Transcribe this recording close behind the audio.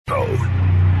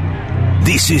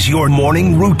This is your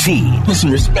morning routine. Put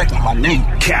some respect on my name.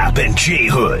 Cap and J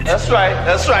Hood. That's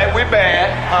right, we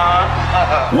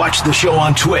bad. Watch the show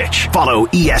on Twitch. Follow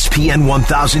ESPN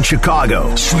 1000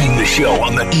 Chicago. Stream the show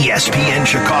on the ESPN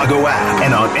Chicago app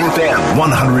and on FM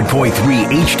 100.3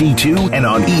 HD2 and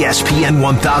on ESPN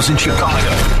 1000 Chicago.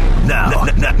 Now.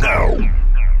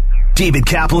 David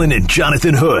Kaplan and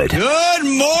Jonathan Hood. Good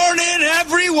morning,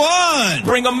 everyone.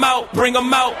 Bring them out. Woo!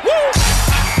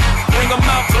 Bring them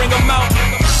out. Bring them out.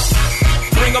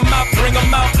 Bring them out. Bring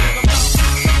them out.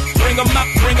 Bring them out.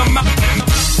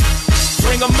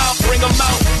 Bring them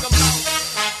out.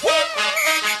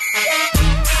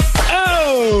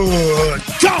 Oh,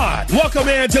 God. Welcome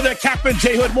into the Cap and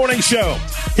J Hood Morning Show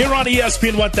here on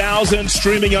ESPN 1000,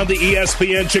 streaming on the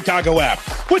ESPN Chicago app.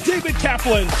 With David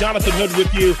Kaplan, Jonathan Hood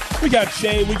with you. We got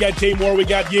Jay, we got Jay Moore, we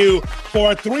got you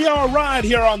for a 3-hour ride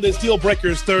here on this Deal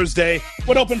Breakers Thursday.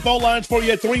 With open phone lines for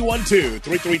you at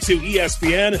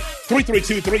 312-332-ESPN,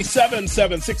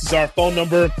 332-3776 is our phone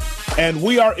number. And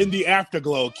we are in the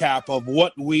afterglow, Cap, of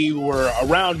what we were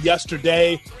around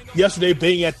yesterday. Yesterday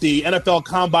being at the NFL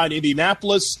Combine in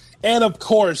Indianapolis. And, of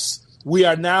course, we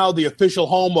are now the official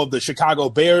home of the Chicago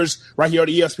Bears right here at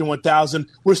ESPN 1000.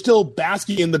 We're still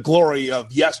basking in the glory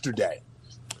of yesterday.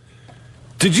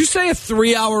 Did you say a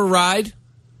 3-hour ride?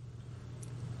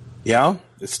 Yeah,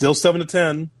 it's still 7 to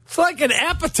 10. It's like an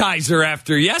appetizer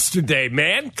after yesterday,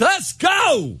 man. Let's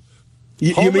go!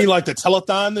 You mean like the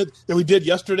telethon that we did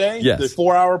yesterday? Yes. The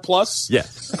 4-hour plus?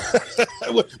 Yes.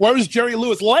 Where was Jerry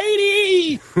Lewis?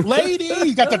 Lady!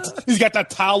 He's got that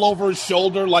towel over his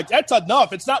shoulder. Like, that's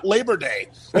enough. It's not Labor Day.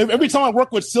 Every time I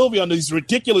work with Sylvia on these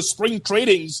ridiculous spring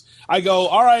tradings, I go,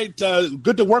 all right,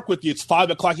 good to work with you. It's 5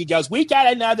 o'clock. He goes, we got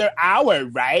another hour,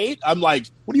 right? I'm like,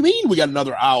 what do you mean we got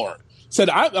another hour?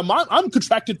 Said, I'm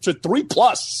contracted to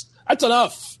 3+. That's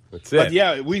enough. That's it. But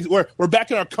yeah, we're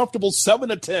back in our comfortable 7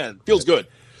 to 10. Feels good.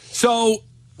 So,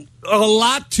 a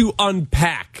lot to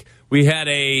unpack. We had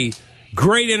a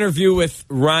great interview with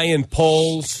Ryan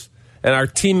Poles, and our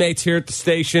teammates here at the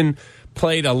station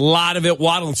played a lot of it.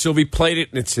 Waddle and Sylvie played it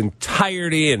in its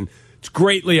entirety, and it's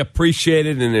greatly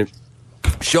appreciated, and it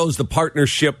shows the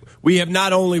partnership we have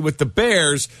not only with the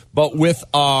Bears, but with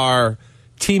our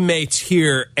teammates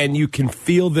here, and you can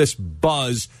feel this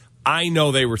buzz. I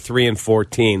know they were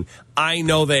 3-14. I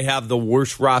know they have the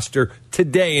worst roster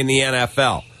today in the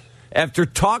NFL. After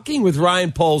talking with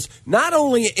Ryan Poles, not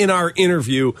only in our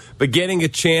interview, but getting a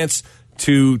chance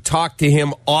to talk to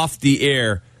him off the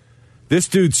air, this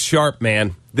dude's sharp,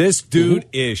 man. This dude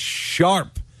is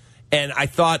sharp. And I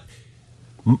thought,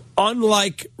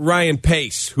 unlike Ryan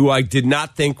Pace, who I did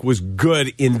not think was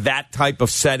good in that type of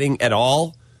setting at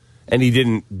all, and he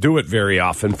didn't do it very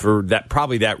often for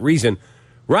probably that reason,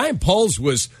 Ryan Poles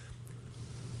was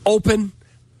open,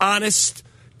 honest,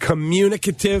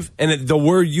 communicative, and the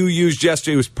word you used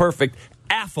yesterday was perfect,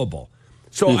 affable.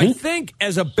 So I think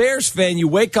as a Bears fan, you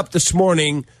wake up this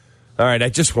morning, all right, I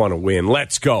just want to win.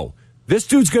 Let's go. This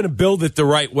dude's going to build it the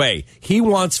right way. He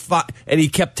wants, and he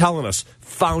kept telling us,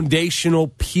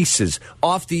 foundational pieces.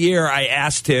 Off the air, I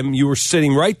asked him, you were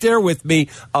sitting right there with me,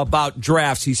 about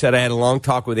drafts. He said, I had a long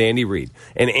talk with Andy Reid.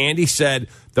 And Andy said,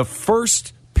 the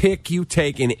first pick you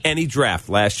take in any draft,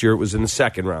 last year it was in the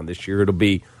second round, this year it'll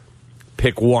be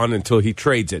pick 1 until he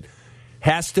trades it,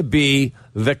 has to be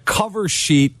the cover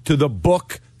sheet to the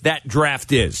book that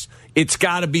draft is. It's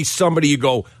got to be somebody you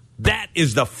go, that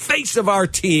is the face of our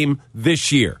team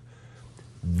this year.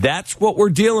 That's what we're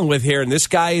dealing with here, and this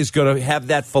guy is going to have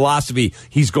that philosophy.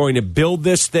 He's going to build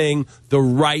this thing the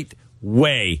right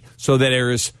way so that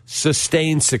there is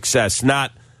sustained success,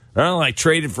 not, well, I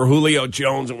traded for Julio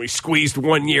Jones, and we squeezed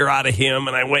 1 year out of him,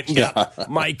 and I went and got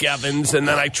Mike Evans, and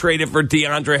then I traded for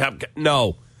DeAndre Hopkins.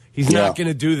 No, he's not going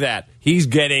to do that. He's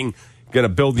going to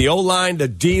build the O-line, the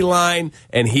D-line,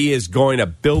 and he is going to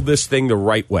build this thing the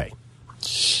right way.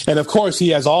 And, of course, he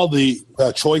has all the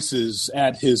choices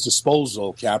at his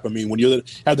disposal, Cap. I mean, when you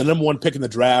have the number 1 pick in the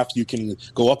draft, you can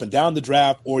go up and down the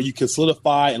draft, or you can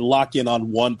solidify and lock in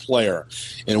on one player.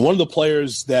 And one of the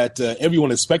players that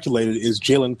everyone has speculated is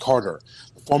Jalen Carter.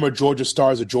 Former Georgia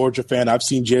star, is a Georgia fan. I've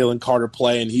seen Jalen Carter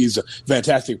play, and he's a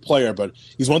fantastic player, but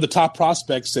he's one of the top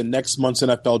prospects in next month's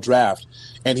NFL draft.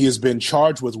 And he has been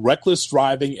charged with reckless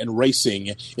driving and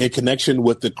racing in connection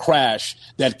with the crash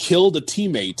that killed a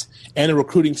teammate and a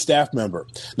recruiting staff member.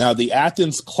 Now, the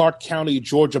Athens Clark County,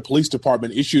 Georgia Police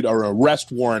Department issued an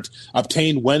arrest warrant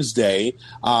obtained Wednesday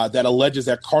that alleges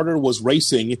that Carter was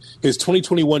racing his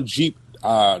 2021 Jeep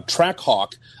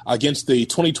Trackhawk against the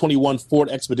 2021 Ford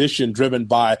Expedition driven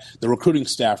by the recruiting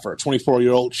staffer,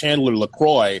 24-year-old Chandler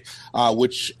LaCroix,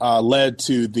 which led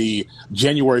to the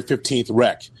January 15th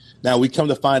wreck. Now, we come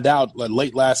to find out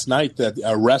late last night that the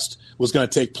arrest was going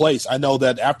to take place. I know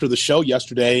that after the show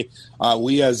yesterday,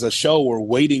 we as a show were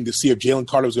waiting to see if Jalen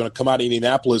Carter was going to come out of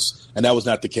Indianapolis, and that was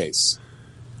not the case.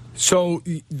 So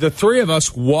the three of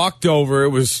us walked over. It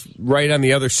was right on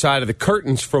the other side of the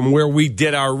curtains from where we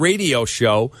did our radio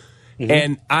show,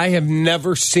 and I have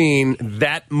never seen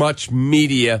that much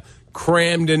media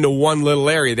crammed into one little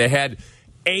area. They had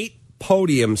 8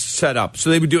 podiums set up,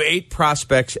 so they would do 8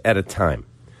 prospects at a time.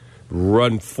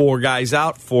 Run 4 guys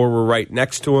out, 4 were right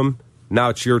next to him. Now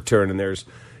it's your turn, and there's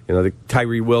the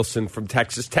Tyree Wilson from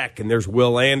Texas Tech, and there's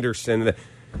Will Anderson.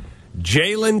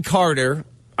 Jalen Carter,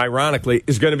 ironically,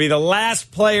 is going to be the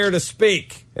last player to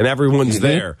speak, and everyone's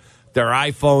there. Their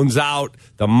iPhone's out,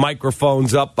 the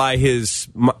microphone's up by his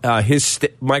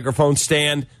microphone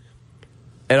stand,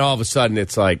 and all of a sudden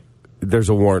it's like there's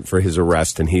a warrant for his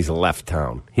arrest, and he's left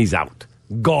town. He's out.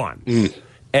 Gone.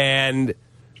 And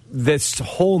this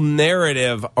whole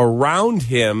narrative around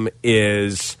him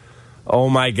is, oh,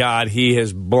 my God, he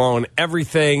has blown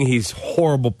everything. He's a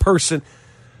horrible person.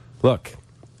 Look,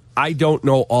 I don't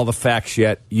know all the facts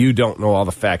yet. You don't know all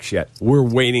the facts yet. We're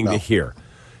waiting to hear.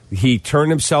 He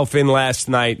turned himself in last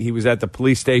night. He was at the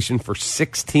police station for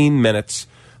 16 minutes,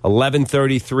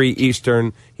 11:33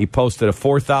 Eastern. He posted a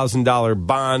 $4,000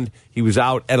 bond. He was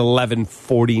out at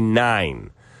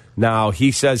 11:49. Now,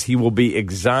 he says he will be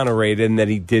exonerated and that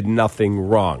he did nothing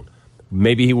wrong.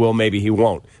 Maybe he will, maybe he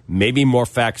won't. Maybe more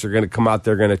facts are going to come out.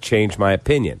 They're going to change my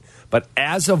opinion. But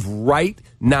as of right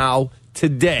now,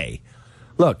 today,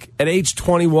 look, at age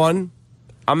 21,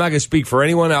 I'm not going to speak for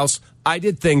anyone else. I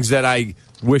did things that I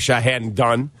wish I hadn't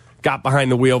done. Got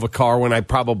behind the wheel of a car when I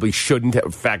probably shouldn't have.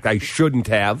 In fact, I shouldn't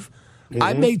have.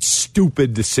 I made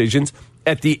stupid decisions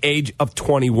at the age of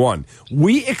 21.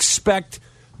 We expect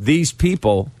these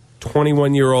people,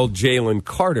 21-year-old Jalen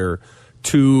Carter,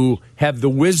 to have the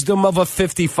wisdom of a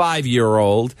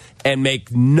 55-year-old and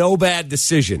make no bad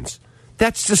decisions.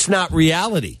 That's just not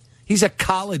reality. He's a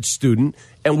college student,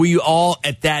 and we all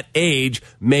at that age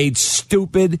made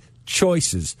stupid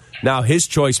choices. Now, his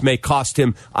choice may cost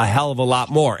him a hell of a lot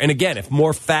more. And again, if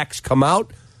more facts come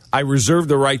out, I reserve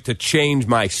the right to change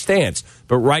my stance.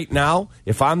 But right now,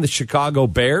 if I'm the Chicago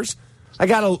Bears, I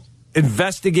got to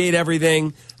investigate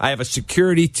everything. I have a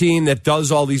security team that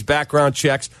does all these background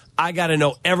checks. I got to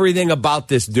know everything about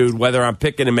this dude, whether I'm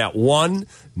picking him at 1,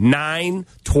 9,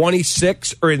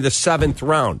 26, or in the 7th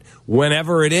round,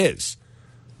 whenever it is.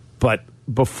 But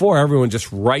before everyone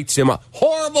just writes him a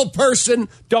horrible person,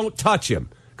 don't touch him.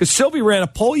 Because Sylvie ran a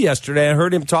poll yesterday. I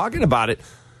heard him talking about it.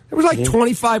 It was like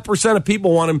 25% of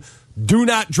people want him. Do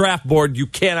not draft board. You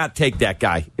cannot take that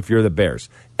guy if you're the Bears.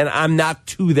 And I'm not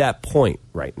to that point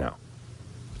right now.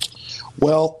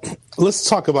 Well, let's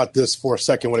talk about this for a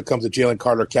second when it comes to Jalen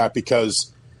Carter, Cap,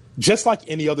 because just like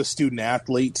any other student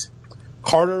athlete,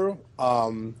 Carter,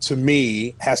 to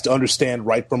me, has to understand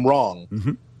right from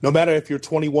wrong. No matter if you're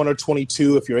 21 or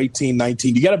 22, if you're 18,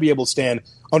 19, you got to be able to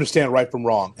understand right from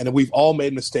wrong. And we've all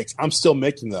made mistakes. I'm still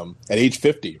making them at age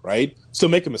 50, right? Still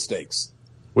making mistakes.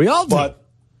 We all do.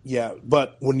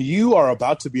 But when you are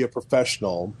about to be a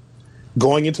professional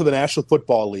going into the National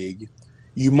Football League,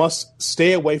 you must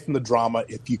stay away from the drama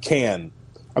if you can.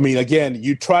 I mean, again,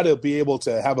 you try to be able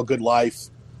to have a good life.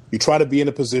 You try to be in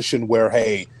a position where,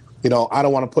 hey, I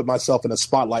don't want to put myself in a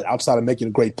spotlight outside of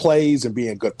making great plays and being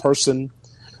a good person.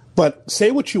 But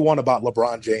say what you want about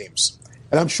LeBron James.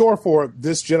 And I'm sure for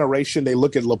this generation, they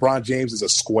look at LeBron James as a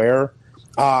square.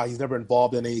 He's never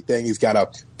involved in anything. He's got a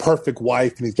perfect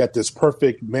wife, and he's got this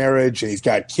perfect marriage, and he's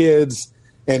got kids,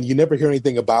 and you never hear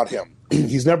anything about him.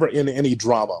 He's never in any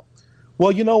drama.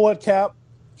 Well, you know what, Cap?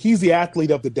 He's the athlete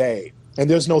of the day, and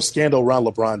there's no scandal around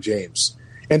LeBron James.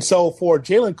 And so for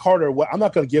Jalen Carter, I'm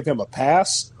not going to give him a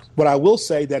pass, but I will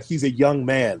say that he's a young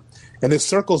man. And this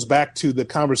circles back to the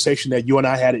conversation that you and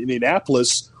I had in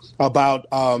Indianapolis about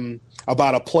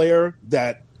a player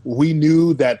that we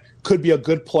knew that could be a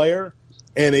good player,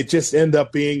 and it just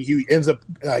he ends up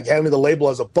having the label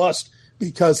as a bust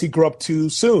because he grew up too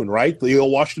soon, right? The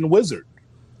old Washington Wizard,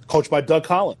 coached by Doug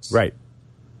Collins. Right.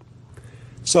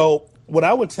 So what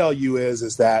I would tell you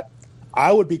is that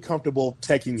I would be comfortable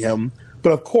taking him,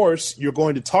 but of course you're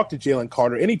going to talk to Jalen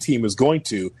Carter, any team is going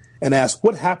to, and ask,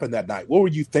 what happened that night? What were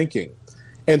you thinking?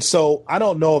 And so I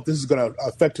don't know if this is going to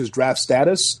affect his draft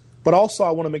status, but also I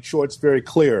want to make sure it's very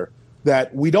clear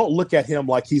that we don't look at him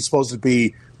like he's supposed to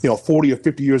be 40 or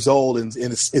 50 years old and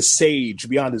is sage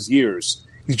beyond his years.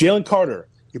 He's Jalen Carter.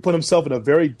 He put himself in a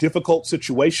very difficult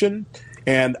situation,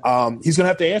 and he's going to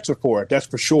have to answer for it. That's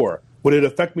for sure. Would it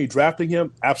affect me drafting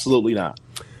him? Absolutely not.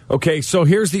 Okay, so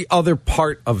here's the other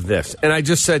part of this. And I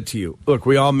just said to you, look,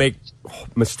 we all make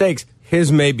mistakes.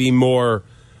 His may be more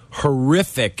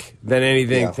horrific than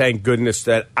anything, thank goodness,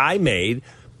 that I made.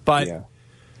 But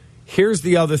here's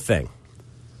the other thing.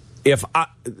 If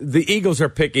the Eagles are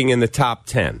picking in the top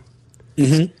 10,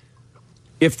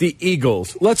 if the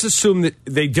Eagles, let's assume that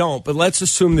they don't, but let's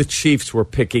assume the Chiefs were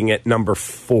picking at number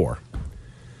 4.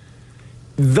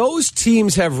 Those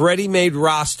teams have ready-made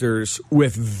rosters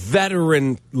with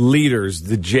veteran leaders,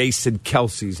 the Jason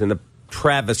Kelce's and the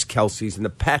Travis Kelce's and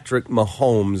the Patrick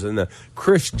Mahomes and the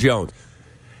Chris Jones.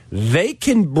 They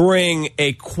can bring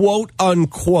a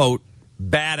quote-unquote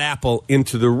bad apple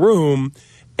into the room,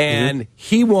 and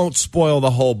he won't spoil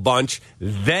the whole bunch.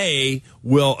 They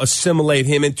will assimilate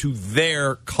him into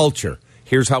their culture.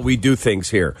 Here's how we do things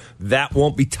here. That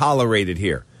won't be tolerated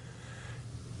here.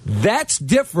 That's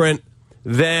different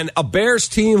than a Bears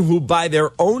team who, by their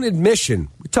own admission,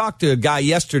 we talked to a guy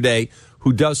yesterday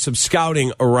who does some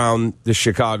scouting around the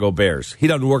Chicago Bears. He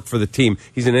doesn't work for the team.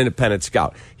 He's an independent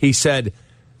scout. He said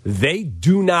they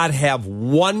do not have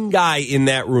one guy in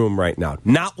that room right now.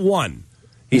 Not one.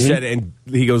 He said, and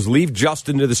he goes, leave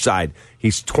Justin to the side.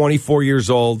 He's 24 years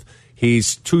old.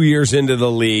 He's 2 years into the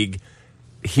league.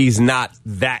 He's not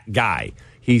that guy.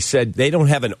 He said they don't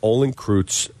have an Olin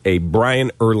Kreutz, a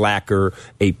Brian Urlacher,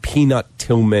 a Peanut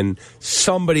Tillman,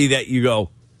 somebody that you go,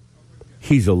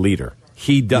 he's a leader.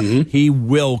 He does. He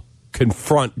will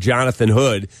confront Jonathan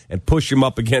Hood and push him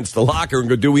up against the locker and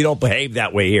go, dude, we don't behave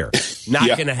that way here. Not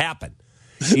going to happen.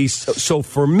 So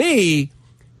for me,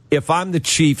 if I'm the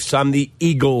Chiefs, I'm the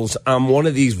Eagles, I'm one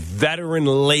of these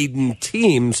veteran-laden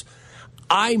teams,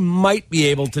 I might be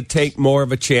able to take more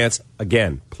of a chance.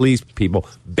 Again, please, people,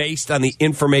 based on the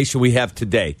information we have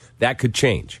today, that could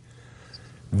change.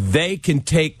 They can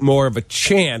take more of a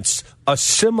chance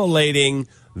assimilating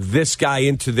this guy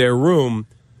into their room.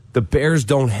 The Bears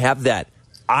don't have that.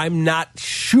 I'm not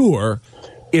sure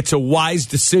it's a wise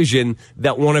decision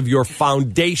that one of your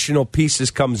foundational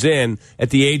pieces comes in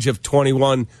at the age of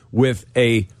 21 with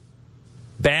a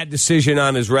bad decision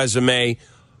on his resume,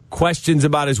 questions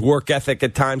about his work ethic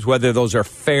at times, whether those are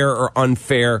fair or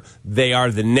unfair. They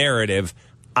are the narrative.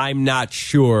 I'm not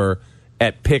sure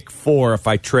at pick 4, if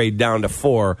I trade down to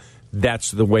 4,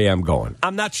 that's the way I'm going.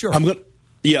 I'm not sure. I'm going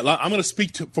to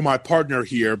speak for my partner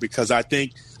here because I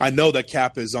know that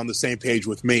Cap is on the same page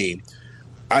with me.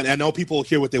 I know people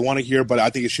hear what they want to hear, but I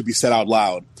think it should be said out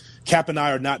loud. Cap and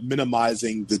I are not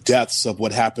minimizing the deaths of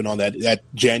what happened on that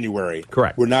January.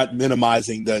 Correct. We're not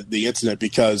minimizing the incident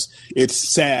because it's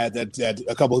sad that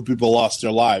a couple of people lost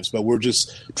their lives, but we're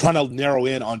just trying to narrow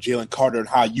in on Jalen Carter and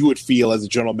how you would feel as a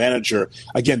general manager,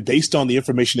 again, based on the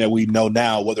information that we know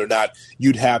now, whether or not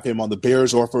you'd have him on the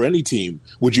Bears or for any team,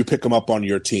 would you pick him up on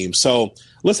your team? So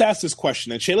let's ask this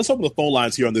question. And Shay, let's open the phone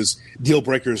lines here on this Deal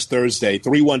Breakers Thursday.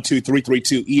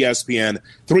 312-332-ESPN,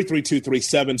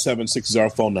 332-3776 is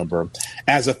our phone number.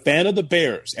 As a fan of the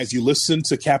Bears, as you listen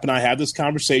to Cap and I have this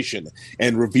conversation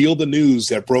and reveal the news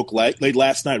that broke late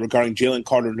last night regarding Jalen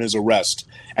Carter and his arrest,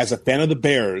 as a fan of the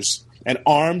Bears and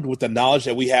armed with the knowledge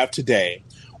that we have today,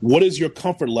 what is your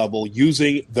comfort level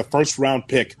using the first-round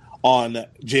pick on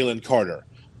Jalen Carter?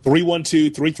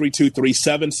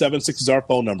 312-332-3776 is our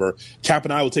phone number. Cap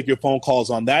and I will take your phone calls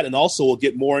on that, and also we'll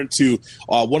get more into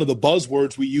one of the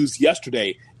buzzwords we used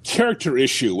yesterday, character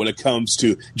issue, when it comes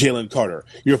to Jalen Carter.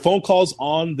 Your phone calls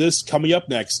on this coming up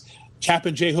next. Cap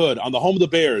and J. Hood on the home of the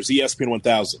Bears, ESPN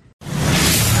 1000.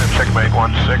 Checkmate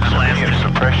 1-6, immediate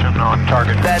suppression on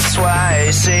target. That's why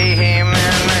I see him in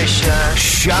the shot.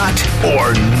 Shot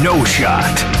or no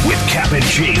shot with Cap and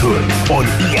J. Hood on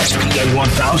ESPN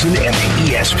 1000 and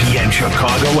the ESPN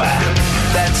Chicago app.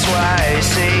 That's why I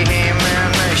see him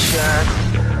in the shot.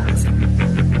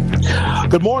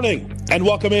 Good morning and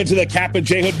welcome into the Cap and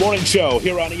J. Hood Morning Show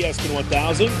here on ESPN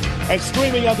 1000 and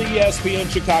streaming on the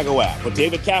ESPN Chicago app. With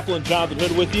David Kaplan and Jonathan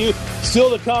Hood with you.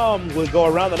 Still to come, we'll go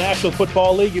around the National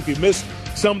Football League. If you missed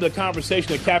some of the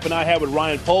conversation that Cap and I had with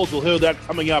Ryan Poles, we'll hear that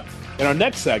coming up in our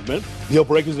next segment. Deal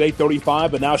Breakers at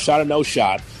 8:35, but now shot or no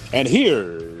shot. And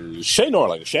here's Shay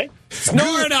Norling. Shay?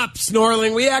 Snore it up,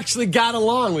 Snorling. We actually got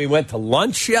along. We went to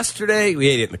lunch yesterday. We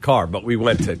ate it in the car, but we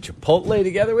went to Chipotle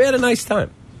together. We had a nice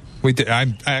time. We did. I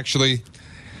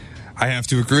have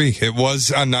to agree. It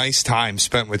was a nice time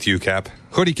spent with you, Cap.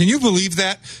 Hoodie, can you believe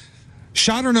that?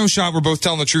 Shot or no shot, we're both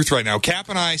telling the truth right now. Cap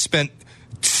and I spent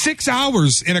 6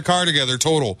 hours in a car together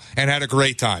total and had a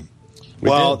great time. We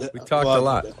talked a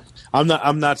lot.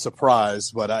 I'm not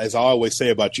surprised, but as I always say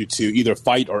about you two, either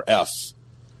fight or F.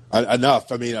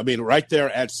 Enough. I mean, right there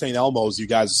at St. Elmo's, you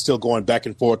guys are still going back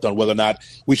and forth on whether or not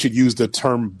we should use the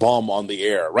term bum on the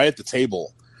air, right at the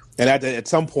table. And at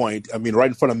some point, I mean, right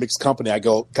in front of mixed company, I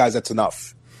go, guys, that's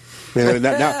enough. I mean,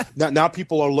 now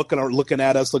people are looking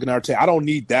at us, looking at our table. I don't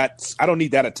need that. I don't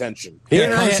need that attention.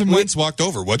 Yeah, Carson Wentz walked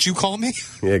over. What'd you call me?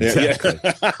 Yeah, exactly.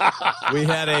 We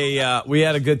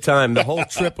had a good time. The whole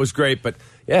trip was great, but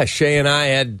yeah, Shay and I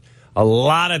had a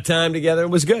lot of time together. It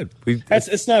was good.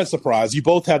 It's not a surprise. You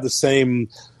both have the same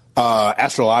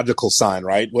astrological sign,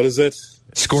 right? What is it?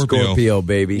 Scorpio,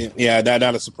 baby. Yeah,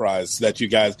 not a surprise that you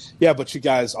guys. Yeah, but you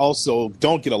guys also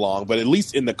don't get along. But at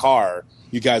least in the car,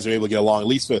 you guys are able to get along. At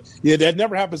least that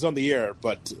never happens on the air.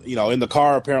 But in the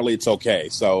car, apparently it's okay.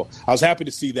 So I was happy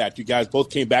to see that you guys both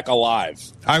came back alive.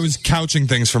 I was couching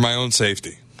things for my own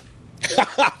safety.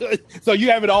 So you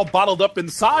have it all bottled up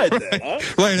inside then, huh?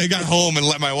 Right, I got home and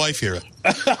let my wife hear it.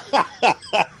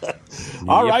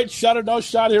 All right, shot or no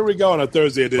shot. Here we go on a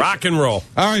Thursday edition. Rock and roll.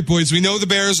 All right, boys, we know the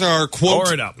Bears are, quote,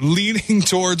 Pour it up. leaning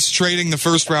towards trading the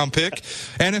first-round pick.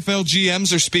 NFL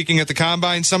GMs are speaking at the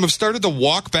Combine. Some have started to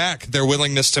walk back their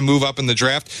willingness to move up in the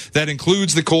draft. That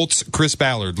includes the Colts' Chris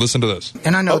Ballard. Listen to this.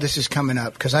 And I know this is coming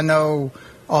up because I know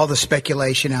all the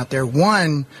speculation out there.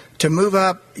 One, to move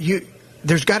up,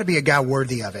 there's got to be a guy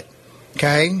worthy of it.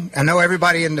 Okay? I know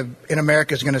everybody in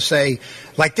America is going to say,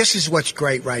 like, this is what's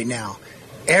great right now.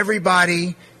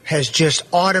 Everybody has just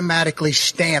automatically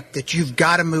stamped that you've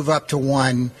got to move up to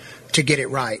one to get it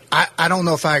right. I don't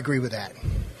know if I agree with that.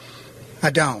 I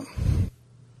don't.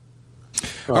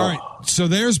 All right, so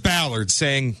there's Ballard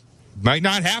saying might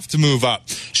not have to move up.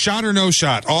 Shot or no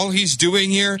shot. All he's doing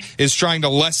here is trying to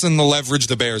lessen the leverage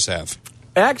the Bears have.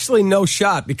 Actually, no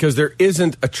shot, because there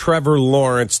isn't a Trevor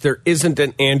Lawrence, there isn't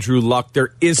an Andrew Luck,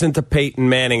 there isn't a Peyton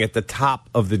Manning at the top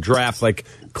of the draft, like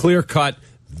clear-cut,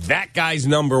 that guy's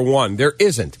number one. There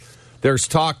isn't. There's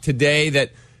talk today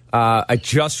that I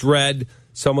just read,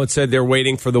 someone said they're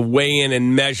waiting for the weigh-in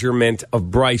and measurement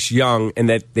of Bryce Young, and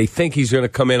that they think he's going to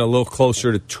come in a little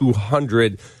closer to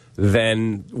 200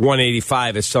 than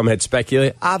 185, as some had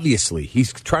speculated. Obviously,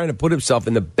 he's trying to put himself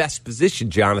in the best position,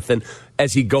 Jonathan,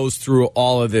 as he goes through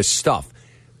all of this stuff.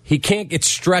 He can't get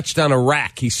stretched on a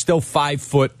rack. He's still 5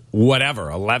 foot, whatever,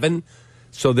 11.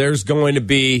 So there's going to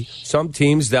be some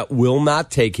teams that will not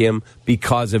take him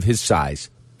because of his size,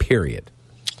 period.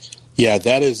 Yeah,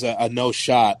 that is a no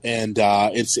shot. And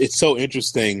it's so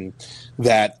interesting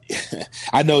that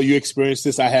I know you experienced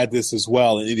this. I had this as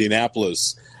well in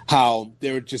Indianapolis. How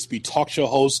there would just be talk show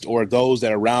hosts or those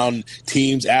that are around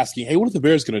teams asking, hey, what are the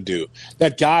Bears going to do?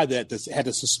 That guy that had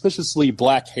the suspiciously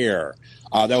black hair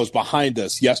that was behind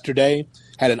us yesterday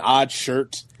had an odd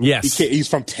shirt. Yes. He's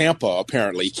from Tampa,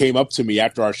 apparently. He came up to me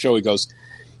after our show. He goes,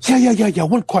 yeah.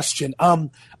 One question. I'm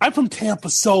from Tampa,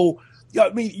 so, I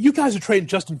mean, you guys are trading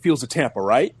Justin Fields to Tampa,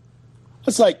 right?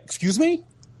 It's like, excuse me?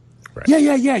 Right.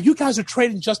 Yeah. You guys are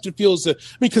trading Justin Fields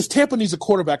because Tampa needs a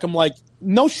quarterback. I'm like,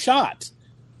 no shot.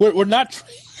 We're not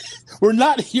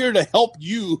here to help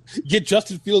you get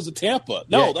Justin Fields to Tampa.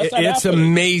 No, that's not it's happening.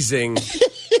 Amazing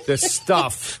the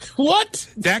stuff. What?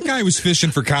 That guy was fishing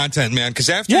for content, man.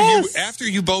 Because after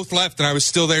you both left and I was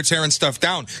still there tearing stuff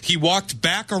down, he walked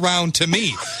back around to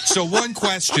me. So one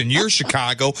question: you're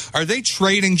Chicago. Are they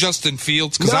trading Justin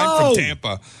Fields? Because I'm from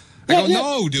Tampa. I go,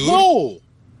 no, dude. No.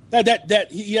 That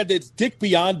he had this Dick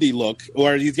Biondi look,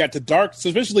 where he's got the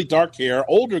suspiciously dark hair,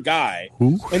 older guy,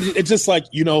 and it's just like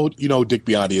you know Dick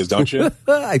Biondi is, don't you?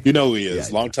 You know who he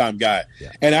is, longtime guy.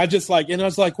 Yeah. And I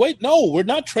was like, wait, no, we're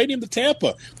not trading him to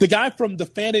Tampa. The guy from the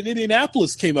fan in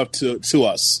Indianapolis came up to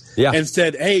us and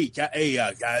said, hey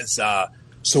guys,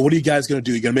 so what are you guys gonna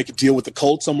do? You gonna make a deal with the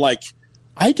Colts? I'm like,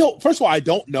 first of all, I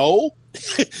don't know.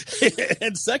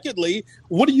 And secondly,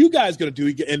 what are you guys going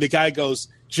to do? And the guy goes,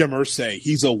 Jim Irsay,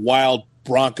 he's a wild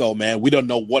Bronco, man. We don't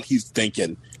know what he's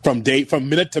thinking from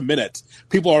minute to minute.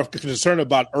 People are concerned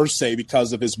about Irsay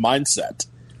because of his mindset.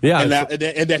 Yeah, and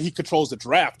that he controls the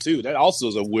draft too. That also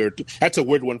is a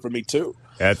weird one for me too.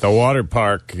 At the water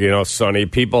park, Sonny,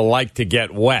 people like to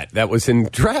get wet. That was in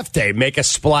draft day. Make a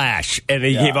splash, and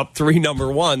he gave up 3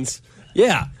 number ones.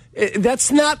 Yeah.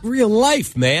 That's not real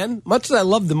life, man. Much as I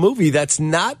love the movie, that's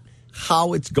not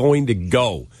how it's going to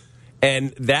go.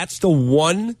 And that's the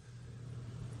one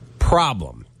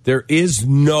problem. There is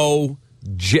no...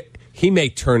 he may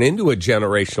turn into a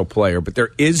generational player, but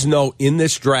there is no, in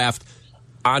this draft,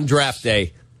 on draft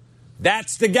day,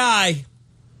 that's the guy.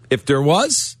 If there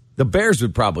was, the Bears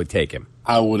would probably take him.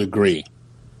 I would agree.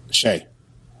 Shay.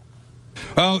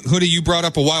 Well, Hoodie, you brought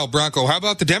up a wild Bronco. How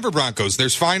about the Denver Broncos?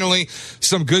 There's finally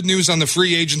some good news on the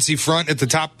free agency front at the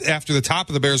top. After the top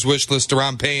of the Bears wish list,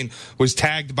 Daron Payne was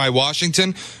tagged by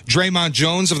Washington. Draymond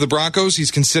Jones of the Broncos,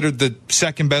 he's considered the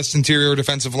second best interior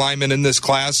defensive lineman in this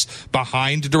class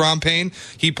behind Daron Payne.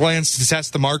 He plans to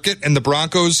test the market, and the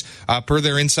Broncos, per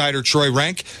their insider Troy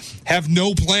Rank, have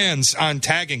no plans on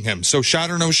tagging him. So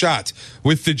shot or no shot.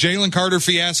 With the Jalen Carter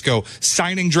fiasco,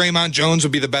 signing Draymond Jones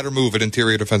would be the better move at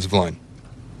interior defensive line.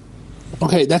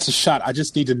 Okay, that's a shot. I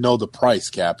just need to know the price,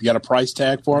 Cap. You got a price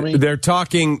tag for me? They're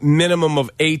talking minimum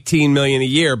of $18 million a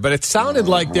year, but it sounded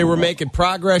like they were making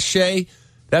progress, Shay.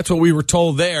 That's what we were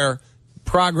told there.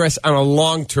 Progress on a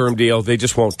long-term deal. They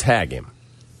just won't tag him.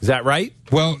 Is that right?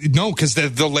 Well, no, because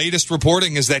the latest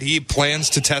reporting is that he plans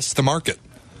to test the market.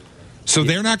 So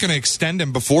they're not going to extend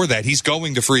him before that. He's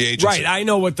going to free agency. Right. I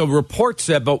know what the report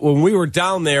said, but when we were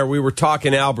down there, we were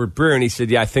talking to Albert Breer, and he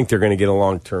said, I think they're going to get a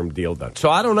long-term deal done. So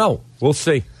I don't know. We'll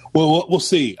see. Well, we'll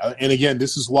see. And again,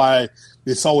 this is why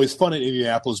it's always fun in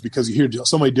Indianapolis, because you hear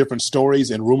so many different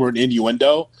stories and rumor and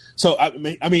innuendo. So,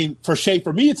 I mean, for Shay,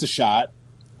 for me, it's a shot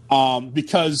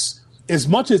because as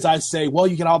much as I say, well,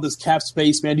 you get all this cap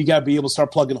space, man, you got to be able to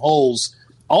start plugging holes.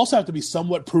 I also have to be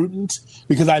somewhat prudent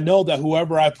because I know that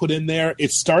whoever I put in there,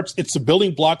 it's the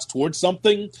building blocks towards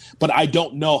something, but I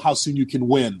don't know how soon you can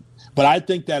win. But I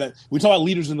think that we talk about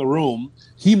leaders in the room,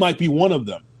 he might be one of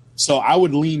them. So I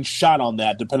would lean shot on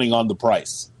that depending on the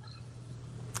price.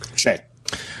 Shay.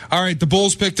 All right, the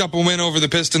Bulls picked up a win over the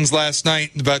Pistons last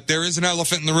night, but there is an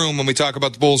elephant in the room when we talk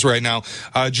about the Bulls right now.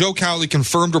 Joe Cowley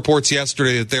confirmed reports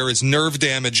yesterday that there is nerve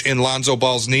damage in Lonzo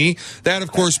Ball's knee. That,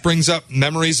 of course, brings up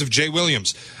memories of Jay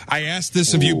Williams. I asked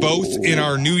this of you both in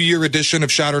our New Year edition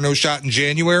of Shot or No Shot in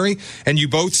January, and you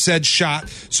both said shot,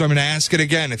 so I'm going to ask it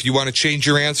again. If you want to change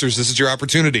your answers, this is your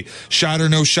opportunity. Shot or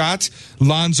no shot,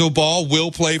 Lonzo Ball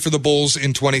will play for the Bulls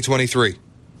in 2023.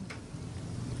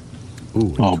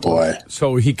 Ooh, oh, boy.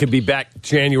 So he could be back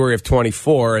January of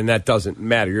 24, and that doesn't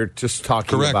matter. You're just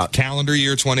talking Correct. about Calendar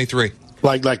year 23.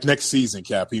 Like next season,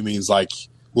 Cap. He means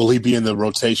will he be in the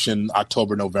rotation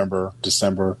October, November,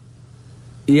 December?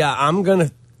 Yeah,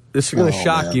 this is going to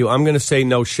shock you. I'm going to say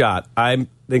no shot. I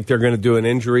think they're going to do an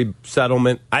injury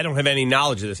settlement. I don't have any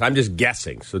knowledge of this. I'm just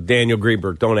guessing. So Daniel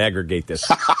Greenberg, don't aggregate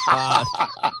this.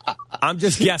 I'm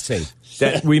just guessing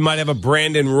that we might have a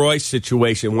Brandon Royce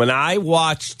situation. When I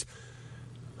watched,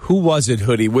 who was it,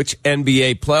 Hoodie? Which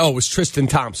NBA player? Oh, it was Tristan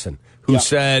Thompson, who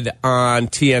said on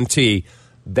TNT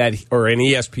or in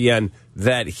ESPN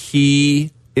that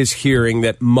he is hearing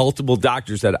that multiple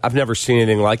doctors that I've never seen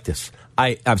anything like this.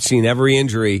 I've seen every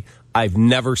injury. I've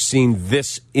never seen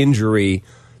this injury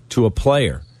to a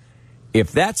player.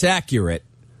 If that's accurate,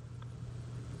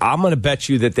 I'm going to bet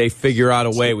you that they figure out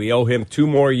a way. We owe him 2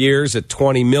 more years at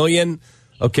 $20 million.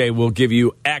 Okay, we'll give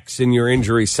you X in your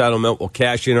injury settlement. We'll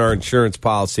cash in our insurance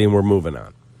policy, and we're moving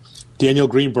on. Daniel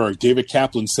Greenberg, David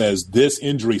Kaplan says, this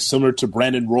injury similar to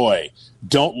Brandon Roy.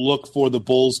 Don't look for the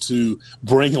Bulls to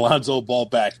bring Lonzo Ball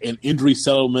back. An injury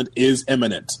settlement is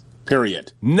imminent.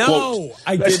 Period. No, quote.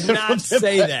 I did not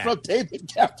say that. From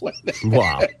David Kaplan.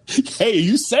 Wow. Hey,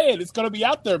 you say it. It's going to be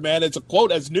out there, man. It's a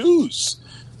quote as news.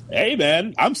 Hey,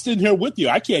 man, I'm sitting here with you.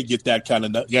 I can't get that kind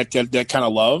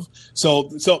of love. So,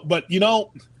 but God,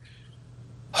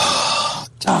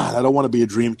 I don't want to be a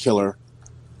dream killer.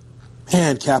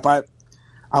 Man, Cap, I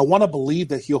want to believe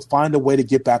that he'll find a way to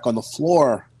get back on the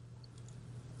floor.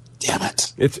 Damn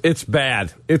it. It's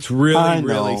bad. It's really,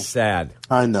 really sad.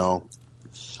 I know.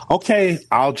 Okay,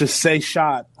 I'll just say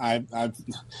shot.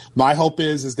 My hope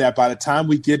is that by the time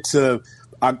we get to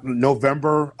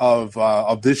November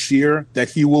of this year, that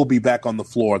he will be back on the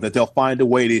floor, that they'll find a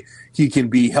way he can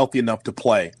be healthy enough to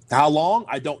play. How long?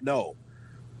 I don't know.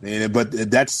 But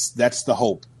that's the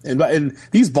hope. And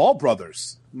these Ball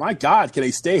brothers, my God, can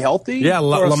they stay healthy? Yeah,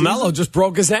 LaMelo just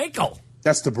broke his ankle.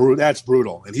 That's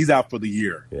brutal, and he's out for the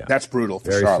year. Yeah. That's brutal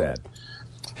for Very Charlotte. sad.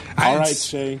 All right,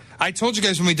 Shay. I told you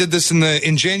guys when we did this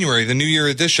in January, the New Year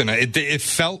edition, it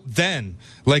felt then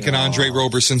like an Andre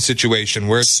Roberson situation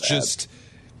where it's just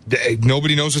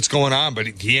nobody knows what's going on, but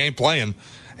he ain't playing.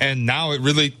 And now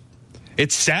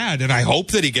it's sad, and I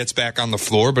hope that he gets back on the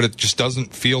floor, but it just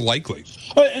doesn't feel likely.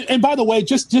 And by the way,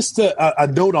 just a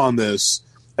note on this.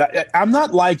 I'm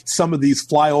not like some of these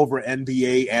flyover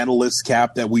NBA analysts,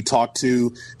 Cap, that we talk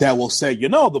to that will say,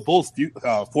 the Bulls'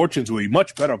 fortunes will be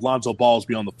much better if Lonzo Ball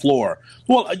be on the floor.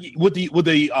 Well, would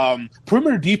the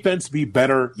perimeter defense be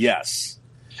better? Yes.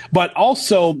 But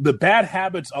also the bad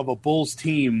habits of a Bulls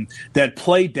team that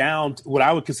play down what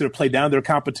I would consider play down their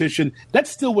competition, that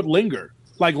still would linger.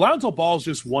 Like Lonzo Ball's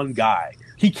just one guy.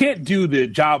 he can't do the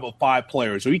job of 5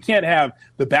 players, or he can't have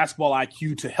the basketball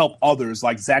IQ to help others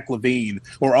like Zach LaVine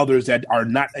or others that are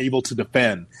not able to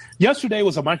defend. Yesterday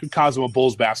was a microcosm of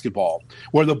Bulls basketball,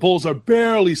 where the Bulls are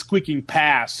barely squeaking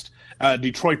past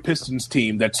Detroit Pistons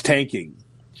team that's tanking.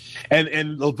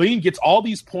 And LaVine gets all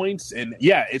these points, and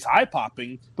yeah, it's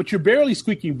eye-popping, but you're barely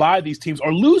squeaking by these teams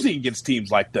or losing against teams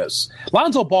like this.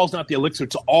 Lonzo Ball's not the elixir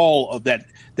to all of that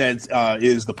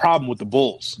is the problem with the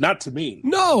Bulls. Not to me.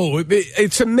 No,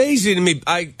 it's amazing to me.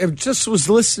 I just was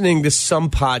listening to some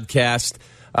podcast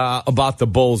about the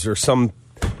Bulls or some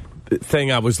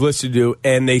thing I was listening to,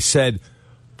 and they said,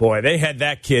 boy, they had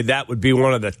that kid. That would be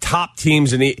one of the top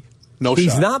teams in the –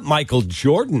 He's not Michael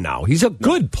Jordan now. He's a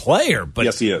good player, but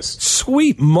yes, he is.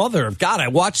 Sweet mother of God! I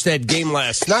watched that game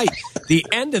last night. The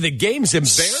end of the game's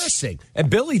embarrassing. And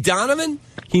Billy Donovan,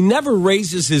 he never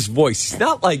raises his voice. He's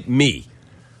not like me.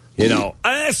 You know,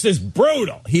 this is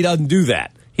brutal. He doesn't do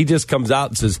that. He just comes out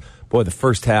and says, "Boy, the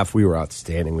first half we were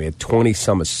outstanding. We had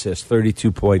 20-some assists,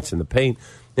 32 points in the paint."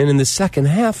 And in the second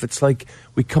half, it's like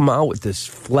we come out with this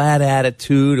flat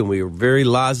attitude, and we were very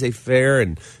laissez-faire,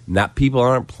 and people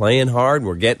aren't playing hard, and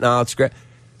we're getting out scratched.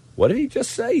 What did he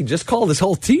just say? He just called his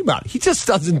whole team out. He just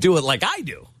doesn't do it like I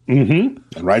do. Mm-hmm.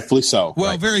 And rightfully so.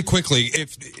 Well, very quickly,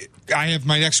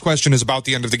 my next question is about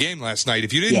the end of the game last night.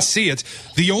 If you didn't see it,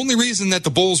 the only reason that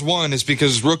the Bulls won is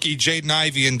because rookie Jaden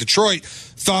Ivey in Detroit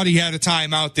thought he had a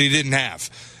timeout that he didn't have.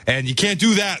 And you can't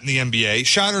do that in the NBA.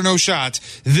 Shot or no shot,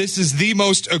 this is the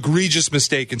most egregious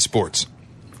mistake in sports.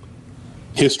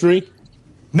 History?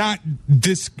 Not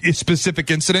this specific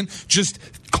incident, just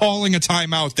calling a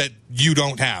timeout that you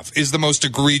don't have is the most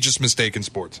egregious mistake in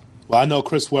sports. Well, I know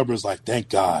Chris Webber's like, thank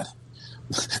God.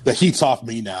 The heat's off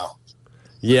me now.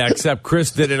 Yeah, except Chris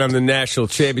did it on the national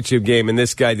championship game, and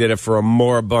this guy did it for a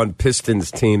moribund Pistons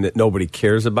team that nobody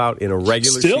cares about in a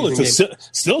regular season game.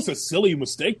 Still, it's a silly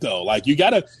mistake, though. Like, you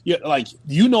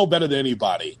know better than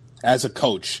anybody as a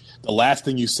coach. The last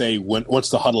thing you say once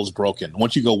the huddle's broken,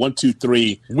 once you go 1, 2,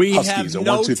 3, we Huskies, have or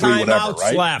no 1, 2, 3, whatever,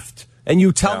 right? left. And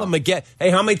you tell them again, hey,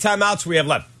 how many timeouts we have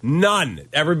left? None.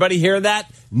 Everybody hear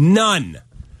that? None.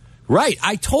 Right.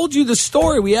 I told you the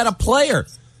story. We had a player.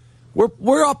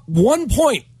 We're up 1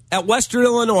 point at Western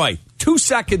Illinois. 2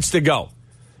 seconds to go.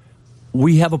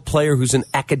 We have a player who's an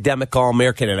academic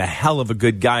All-American and a hell of a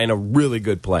good guy and a really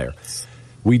good player.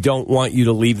 We don't want you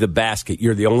to leave the basket.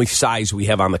 You're the only size we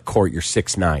have on the court. You're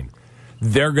 6'9".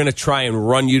 They're going to try and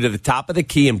run you to the top of the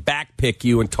key and backpick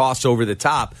you and toss over the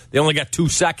top. They only got 2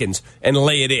 seconds and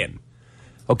lay it in.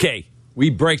 Okay, we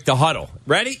break the huddle.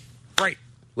 Ready? Great.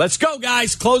 Let's go,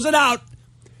 guys. Close it out.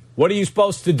 What are you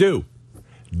supposed to do?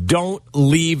 Don't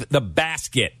leave the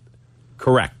basket.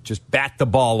 Correct. Just bat the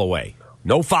ball away.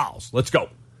 No fouls. Let's go.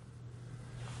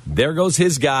 There goes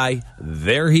his guy.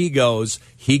 There he goes.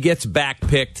 He gets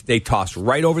backpicked. They toss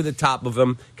right over the top of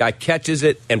him. Guy catches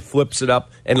it and flips it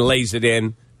up and lays it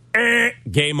in.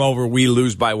 Game over. We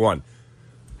lose by 1.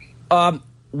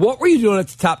 What were you doing at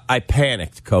the top? I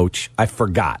panicked, Coach. I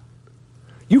forgot.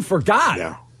 You forgot?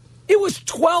 Yeah. It was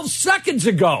 12 seconds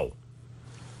ago.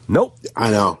 Nope.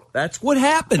 I know. That's what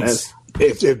happens.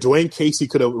 If Dwayne Casey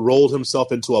could have rolled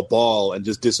himself into a ball and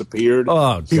just disappeared,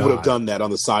 he would have done that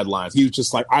on the sidelines. He was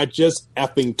just like, I just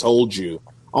effing told you.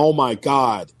 Oh, my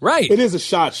God. Right. It is a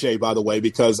shot, Shay, by the way,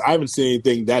 because I haven't seen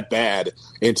anything that bad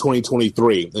in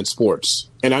 2023 in sports.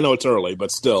 And I know it's early, but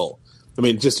still. I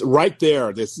mean, just right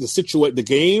there, the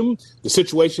game, the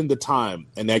situation, the time,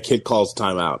 and that kid calls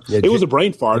timeout. Yeah, it was a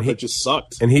brain fart, but it just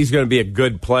sucked. And he's going to be a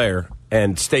good player.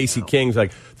 And Stacey King's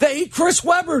like, they Chris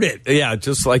Webber'd it. Yeah,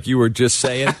 just like you were just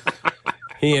saying.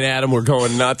 He and Adam were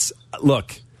going nuts.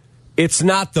 Look, it's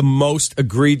not the most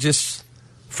egregious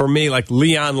for me, like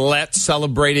Leon Lett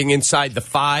celebrating inside the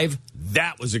 5.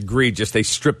 That was egregious. They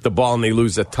strip the ball and they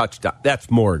lose a touchdown.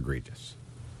 That's more egregious.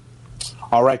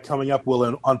 All right, coming up,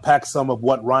 we'll unpack some of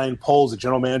what Ryan Poles, the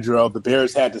general manager of the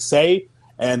Bears, had to say,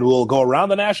 and we'll go around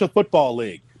the National Football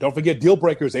League. Don't forget Deal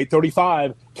Breakers,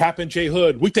 8:35, Cap and J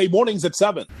Hood, weekday mornings at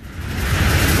 7.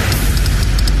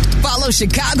 Follow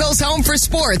Chicago's Home for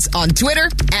Sports on Twitter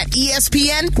at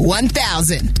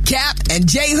ESPN1000. Cap and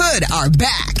J Hood are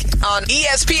back on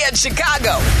ESPN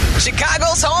Chicago,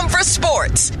 Chicago's Home for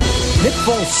Sports. Nick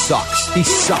Foles sucks. He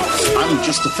sucks. I'm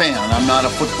just a fan. I'm not a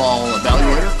football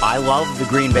evaluator. I love the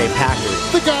Green Bay Packers.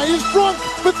 The guy is drunk,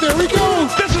 but there he goes.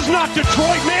 This is not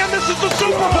Detroit, man. This is the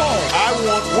Super Bowl. I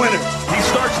want winners. He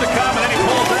starts to come and then he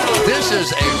pulls out. This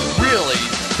is a really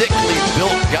thickly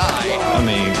built guy. I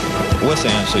mean, what's the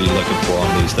answer you're looking for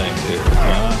on these things here?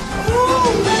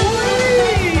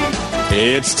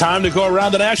 It's time to go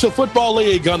around the National Football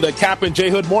League on the Cap and J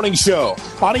Hood Morning Show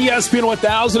on ESPN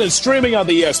 1000 and streaming on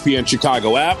the ESPN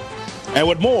Chicago app. And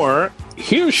with more,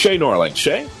 here's Shay Norling.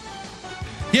 Shay?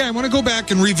 Yeah, I want to go back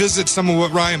and revisit some of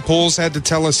what Ryan Poles had to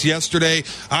tell us yesterday.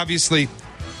 Obviously,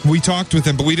 we talked with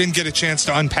him, but we didn't get a chance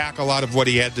to unpack a lot of what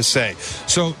he had to say.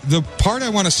 So the part I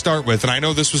want to start with, and I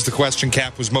know this was the question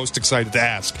Cap was most excited to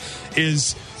ask,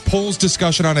 is Poles'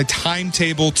 discussion on a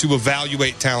timetable to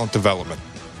evaluate talent development.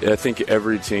 I think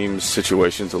every team's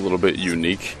situation is a little bit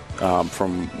unique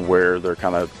from where they're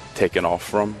kind of taken off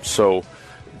from. So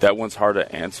that one's hard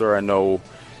to answer. I know,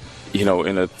 in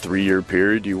a 3-year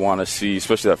period, you want to see,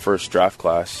 especially that first draft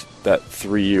class, that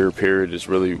 3-year period is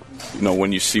really,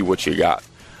 when you see what you got.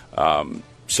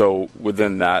 So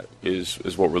within that is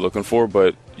what we're looking for,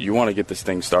 but you want to get this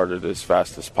thing started as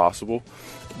fast as possible.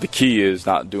 The key is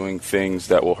not doing things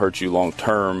that will hurt you long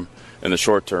term in the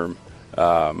short term.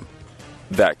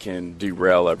 That can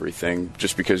derail everything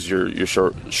just because you're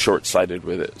short-sighted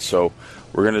with it. So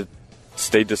we're going to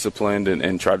stay disciplined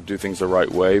and try to do things the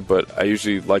right way. But I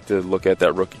usually like to look at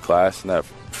that rookie class and that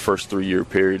first 3-year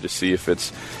period to see if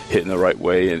it's hitting the right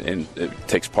way and it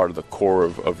takes part of the core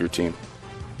of your team.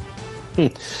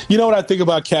 You know what I think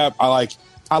about Cap? I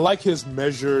like his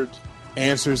measured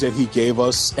answers that he gave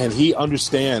us, and he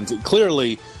understands.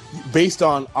 Clearly, based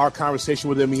on our conversation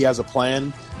with him, he has a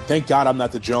plan. Thank God I'm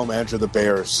not the general manager of the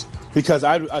Bears, because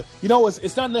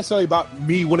it's not necessarily about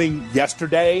me winning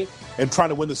yesterday and trying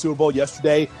to win the Super Bowl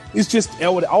yesterday. It's just I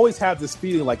would always have this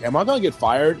feeling like, am I going to get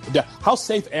fired? How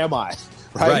safe am I?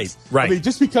 Right. I mean,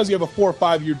 just because you have a 4 or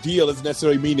 5 year deal doesn't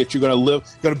necessarily mean that you're going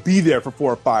to be there for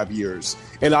 4 or 5 years.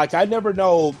 And I never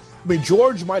know. I mean,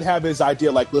 George might have his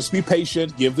idea, let's be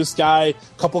patient, give this guy a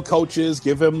couple coaches,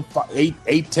 give him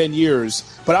 8-10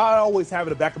 years. But I always have in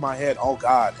the back of my head, oh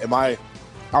God,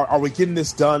 are we getting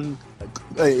this done,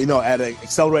 at an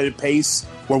accelerated pace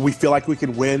where we feel like we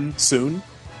can win soon?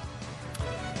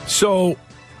 So,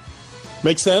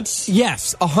 makes sense?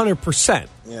 Yes, 100%.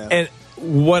 Yeah. And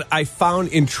what I found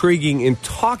intriguing in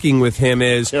talking with him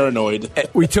is paranoid.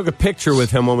 We took a picture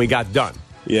with him when we got done.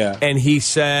 Yeah. And he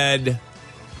said,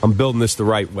 I'm building this the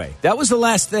right way. That was the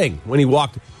last thing when he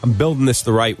walked. I'm building this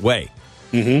the right way.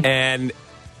 Mm-hmm. And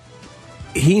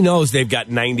he knows they've got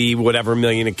 90 whatever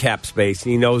million in cap space.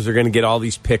 He knows they're going to get all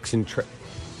these picks and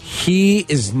he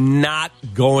is not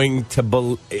going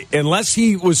to unless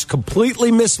he was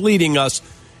completely misleading us.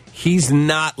 He's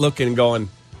not looking and going,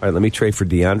 all right, let me trade for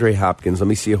DeAndre Hopkins. Let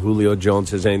me see if Julio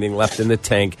Jones has anything left in the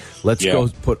tank. Let's go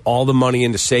put all the money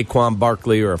into Saquon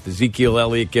Barkley, or if Ezekiel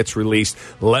Elliott gets released,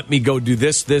 let me go do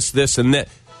this, and that.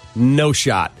 No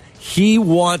shot. He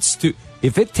wants to.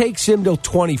 If it takes him till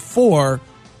 24,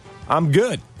 I'm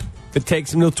good. If it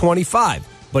takes him till 25.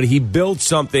 But he builds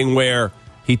something where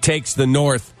he takes the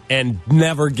North and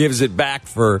never gives it back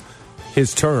for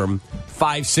his term.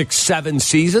 5, 6, 7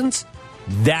 seasons.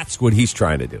 That's what he's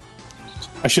trying to do.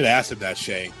 I should have asked him that,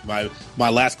 Shay. My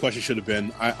last question should have been,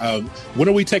 when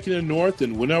are we taking the North,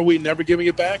 and when are we never giving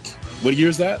it back? What year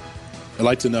is that? I'd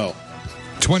like to know.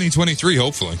 2023,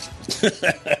 hopefully.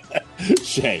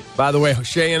 Shay. By the way,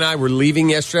 Shay and I were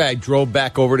leaving yesterday. I drove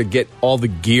back over to get all the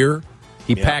gear.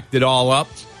 He packed it all up,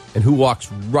 and who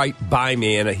walks right by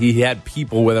me, and he had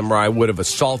people with him where I would have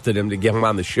assaulted him to get him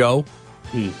on the show?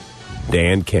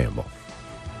 Dan Campbell.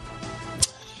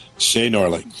 Shay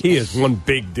Norling. He is one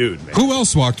big dude, man. Who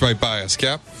else walked right by us,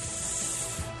 Cap?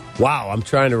 Wow, I'm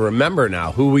trying to remember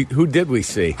now. Who did we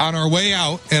see? On our way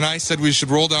out, and I said we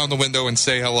should roll down the window and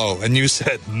say hello, and you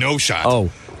said no shot. Oh,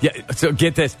 yeah. So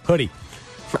get this, Hoodie.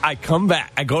 I come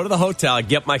back. I go to the hotel. I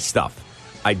get my stuff.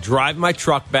 I drive my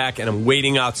truck back, and I'm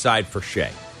waiting outside for Shay.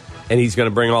 And he's going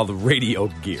to bring all the radio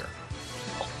gear.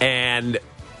 And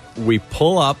we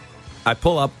pull up. I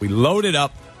pull up. We load it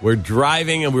up. We're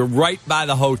driving, and we're right by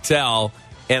the hotel,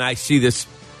 and I see this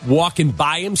walking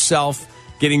by himself,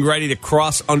 getting ready to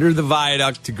cross under the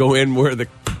viaduct to go in where the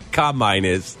combine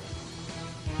is.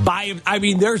 By him, I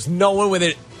mean, there's no one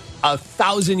within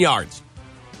 1,000 yards.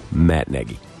 Matt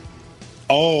Nagy.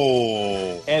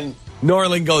 Oh. And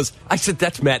Norling goes, I said,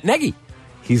 that's Matt Nagy.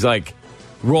 He's like,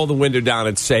 roll the window down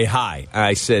and say hi.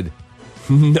 I said,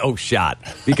 no shot.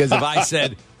 Because if I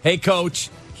said, hey, coach,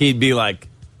 he'd be like,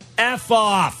 F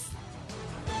off.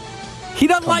 He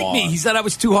doesn't like me. He said I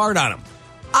was too hard on him.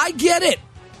 I get it.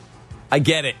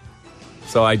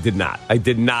 So I did not. I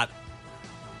did not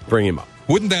bring him up.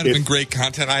 Wouldn't that have been great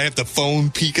content? I have the phone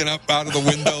peeking up out of the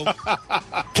window.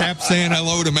 Cap saying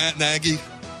hello to Matt Nagy.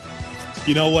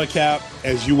 You know what, Cap?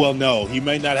 As you well know, he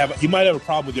might have a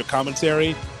problem with your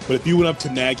commentary, but if you went up to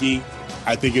Nagy,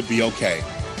 I think it'd be okay.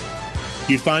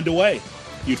 You'd find a way.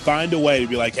 You'd find a way to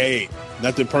be like, hey,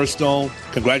 Nothing personal.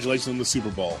 Congratulations on the Super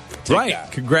Bowl. Take Right.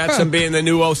 that. Congrats on being the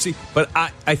new OC. But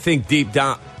I think deep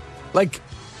down, like,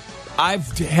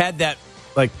 I've had that,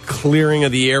 like, clearing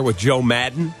of the air with Joe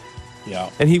Madden. Yeah.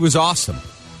 And he was awesome.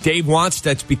 Dave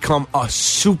Wanstead's become a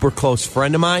super close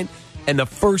friend of mine. And the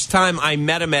first time I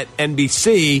met him at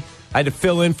NBC, I had to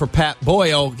fill in for Pat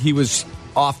Boyle. He was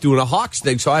off doing a Hawks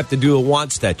thing, so I have to do a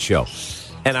Wanstead show.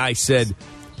 And I said,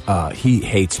 he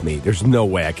hates me. There's no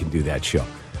way I can do that show.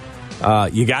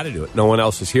 You got to do it. No one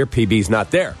else is here. PB's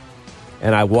not there.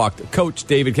 And I walked. Coach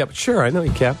David Cap. Sure, I know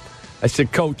you, Cap. I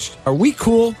said, Coach, are we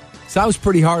cool? So I was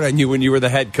pretty hard on you when you were the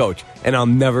head coach. And I'll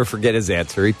never forget his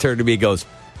answer. He turned to me and goes,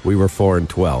 we were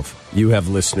 4-12. You have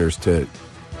listeners to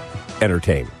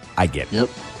entertain. I get it. Yep.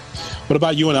 What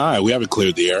about you and I? We haven't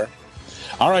cleared the air.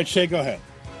 All right, Shay, go ahead.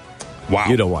 Wow.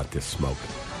 You don't want this smoke.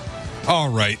 All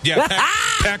right. Yeah,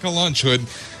 pack a lunch, Hood.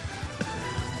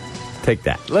 Take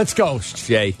that. Let's go,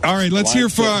 Shay. All right, let's hear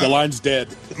from... The line's dead.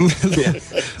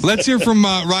 Let's hear from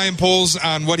Ryan Poles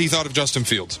on what he thought of Justin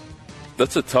Fields.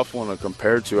 That's a tough one to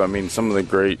compare to. I mean, some of the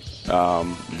great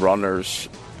runners,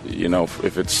 you know,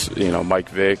 if it's, you know, Mike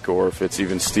Vick or if it's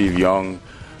even Steve Young,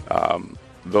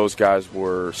 those guys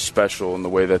were special in the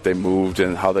way that they moved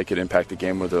and how they could impact the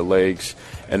game with their legs.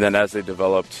 And then as they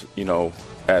developed, you know,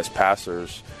 as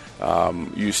passers,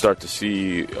 you start to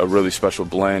see a really special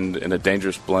blend and a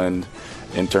dangerous blend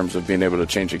in terms of being able to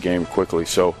change a game quickly.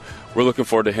 So we're looking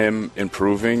forward to him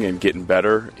improving and getting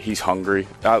better. He's hungry.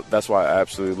 That's why I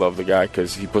absolutely love the guy,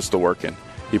 because he puts the work in.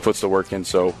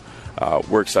 So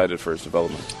we're excited for his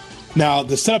development. Now,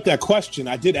 to set up that question,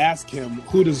 I did ask him,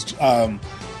 who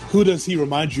does he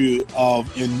remind you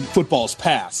of in football's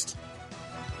past?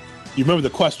 You remember the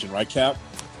question, right, Cap?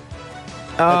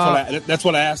 That's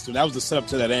what I asked him. That was the setup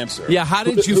to that answer. Yeah, how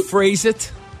did you phrase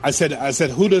it? I said,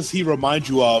 who does he remind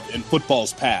you of in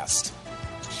football's past?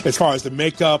 As far as the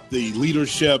makeup, the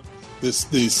leadership, the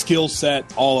skill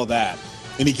set, all of that.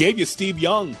 And he gave you Steve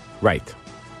Young. Right.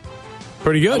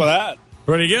 Pretty good. How about that?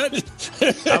 Pretty good.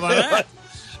 How about that?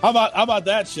 How about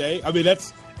that, Shay? I mean,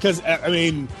 that's because, I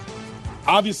mean,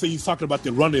 obviously he's talking about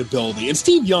the running ability. And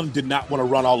Steve Young did not want to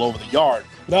run all over the yard.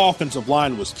 The offensive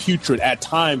line was putrid at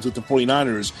times with the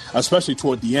 49ers, especially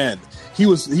toward the end. He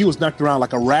was knocked around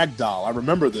like a rag doll. I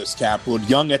remember this, Cap. With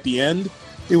Young at the end,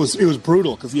 it was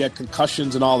brutal because he had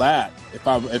concussions and all that,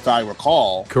 if I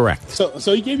recall. Correct. So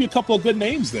he gave you a couple of good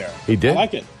names there. He did. I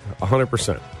like it.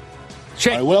 100%. All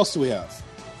right, what else do we have?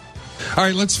 All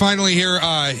right, let's finally hear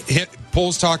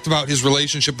Poles talked about his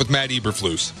relationship with Matt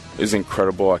Eberflus. It's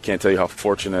incredible. I can't tell you how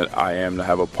fortunate I am to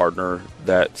have a partner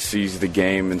that sees the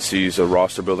game and sees a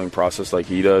roster building process like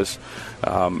he does.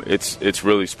 It's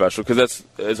really special because that's,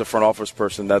 as a front office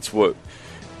person, those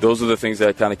are the things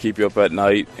that kind of keep you up at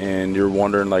night, and you're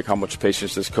wondering like how much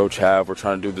patience does coach have. We're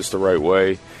trying to do this the right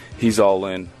way. He's all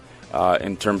in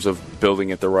terms of building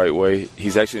it the right way.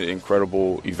 He's actually an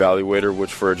incredible evaluator,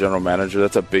 which for a general manager,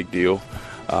 that's a big deal.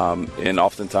 And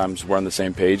oftentimes we're on the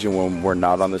same page, and when we're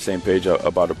not on the same page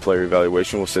about a player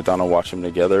evaluation, we'll sit down and watch them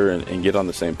together and get on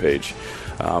the same page.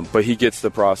 But he gets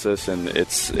the process, and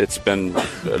it's been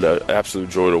an absolute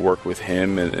joy to work with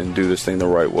him and do this thing the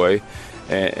right way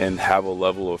and have a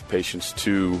level of patience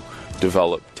to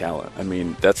develop talent. I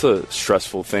mean, that's a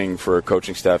stressful thing for a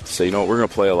coaching staff to say, you know what, we're going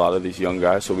to play a lot of these young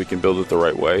guys so we can build it the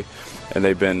right way. And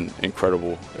they've been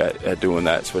incredible at doing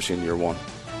that, especially in year one.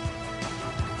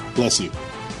 Bless you.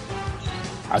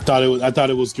 I thought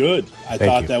it was good. I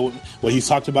thought that what he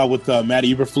talked about with Matt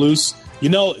Eberflus. You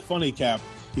know, funny, Cap.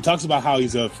 He talks about how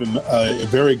he's a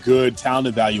very good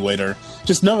talent evaluator.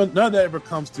 Just none of that ever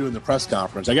comes through in the press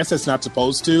conference. I guess that's not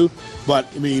supposed to, but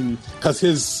I mean, because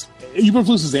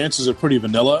Eberflus's answers are pretty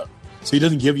vanilla, so he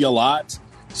doesn't give you a lot.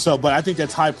 So, but I think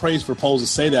that's high praise for Poles to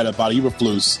say that about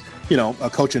Eberflus. You know, a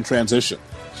coach in transition.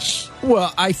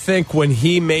 Well, I think when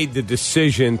he made the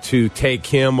decision to take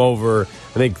him over,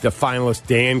 I think the finalist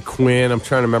Dan Quinn, I'm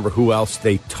trying to remember who else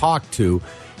they talked to,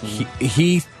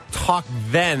 he talked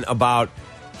then about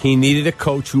he needed a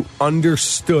coach who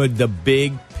understood the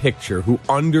big picture, who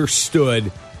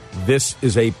understood this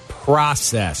is a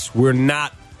process.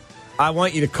 I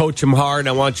want you to coach him hard, and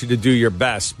I want you to do your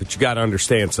best, but you got to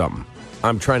understand something.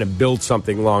 I'm trying to build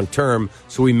something long term,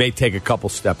 so we may take a couple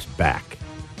steps back.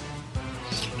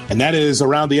 And that is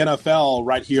Around the NFL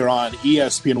right here on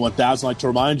ESPN 1000. I'd like to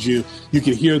remind you, you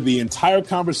can hear the entire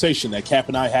conversation that Cap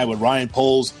and I had with Ryan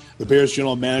Poles, the Bears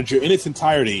general manager, in its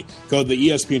entirety. Go to the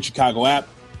ESPN Chicago app,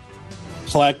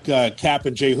 select Cap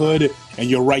and Jay Hood, and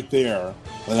you're right there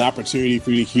with an opportunity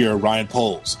for you to hear Ryan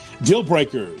Poles. Deal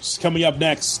Breakers coming up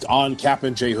next on Cap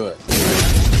and Jay Hood.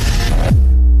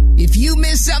 If you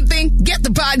miss something, get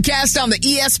the podcast on the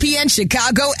ESPN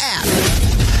Chicago app.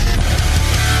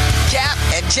 Cap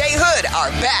and Jay Hood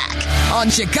are back on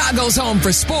Chicago's home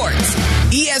for sports,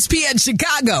 ESPN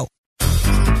Chicago.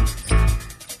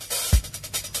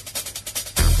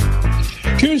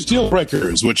 Here's Deal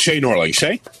Breakers with Shay Norling.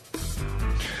 Shay?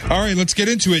 All right, let's get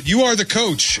into it. You are the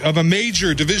coach of a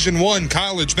major Division I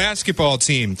college basketball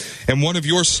team, and one of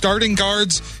your starting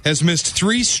guards has missed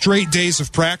 3 straight days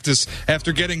of practice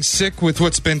after getting sick with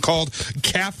what's been called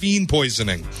caffeine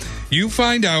poisoning. You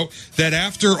find out that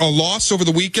after a loss over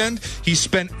the weekend, he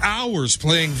spent hours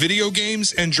playing video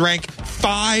games and drank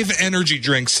 5 energy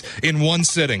drinks in one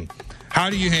sitting. How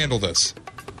do you handle this?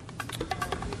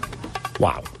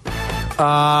 Wow.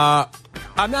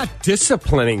 I'm not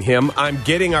disciplining him. I'm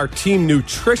getting our team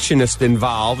nutritionist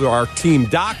involved, or our team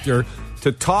doctor,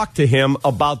 to talk to him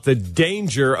about the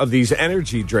danger of these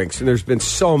energy drinks. And there's been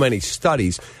so many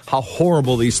studies how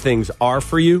horrible these things are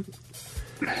for you.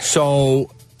 So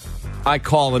I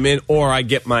call him in, or I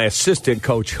get my assistant,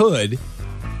 Coach Hood.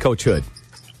 Coach Hood,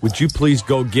 would you please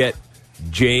go get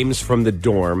James from the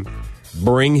dorm,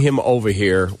 bring him over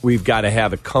here. We've got to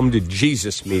have a come to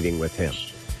Jesus meeting with him.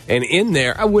 And in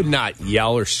there, I would not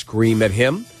yell or scream at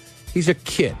him. He's a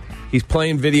kid. He's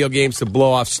playing video games to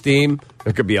blow off steam.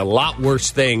 There could be a lot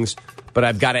worse things, but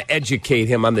I've got to educate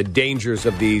him on the dangers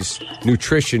of these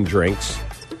nutrition drinks.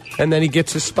 And then he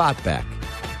gets his spot back.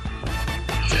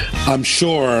 I'm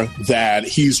sure that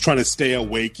he's trying to stay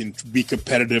awake and be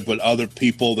competitive with other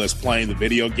people that's playing the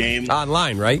video game.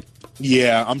 Online, right?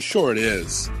 Yeah, I'm sure it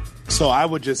is. So I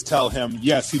would just tell him,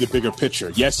 yes, see the bigger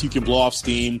picture. Yes, you can blow off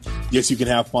steam. Yes, you can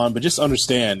have fun. But just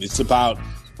understand, it's about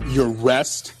your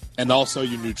rest and also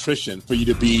your nutrition for you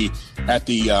to be at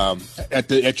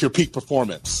your peak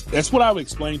performance. That's what I would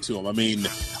explain to him. I mean,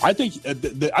 I think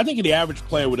the average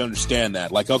player would understand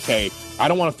that. Like, okay, I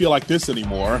don't want to feel like this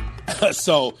anymore,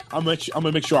 so I'm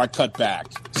gonna make sure I cut back.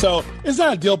 So it's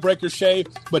not a deal breaker, Shay,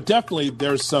 but definitely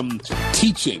there's some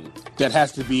teaching that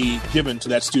has to be given to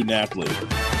that student athlete.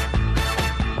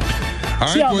 All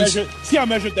right, see how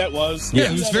measured that was? Yeah,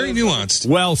 it was very nuanced.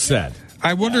 Well said.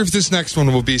 I wonder if this next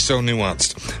one will be so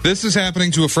nuanced. This is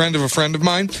happening to a friend of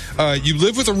mine. You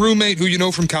live with a roommate who you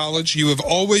know from college. You have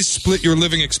always split your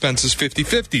living expenses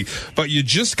 50-50, but you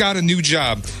just got a new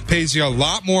job, pays you a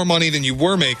lot more money than you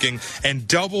were making, and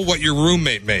double what your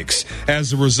roommate makes.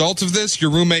 As a result of this,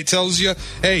 your roommate tells you,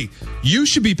 hey, you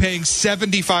should be paying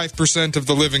 75% of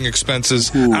the living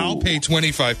expenses. Ooh. I'll pay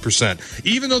 25%,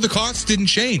 even though the cost didn't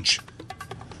change.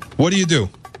 What do you do?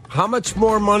 How much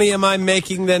more money am I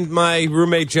making than my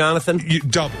roommate, Jonathan?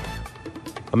 Double.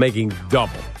 I'm making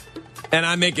double. And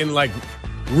I'm making, like,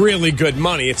 really good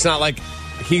money. It's not like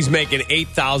he's making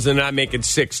 $8,000 and I'm making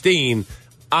 $16,000.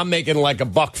 I'm making like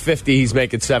 $150. He's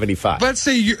making $75. Let's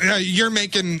say you're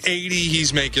making $80.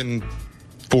 He's making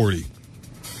 $40.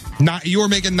 You're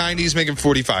making $90. He's making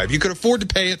 $45. You could afford to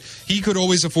pay it. He could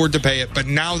always afford to pay it. But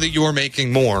now that you're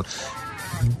making more,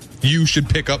 you should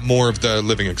pick up more of the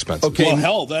living expenses. Okay. Well,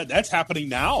 hell, that's happening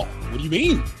now. What do you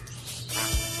mean?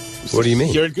 What do you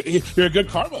mean? You're a good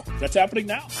karma. That's happening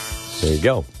now. There you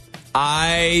go.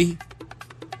 I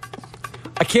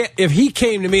can't. If he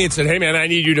came to me and said, "Hey, man, I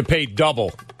need you to pay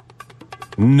double,"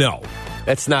 no,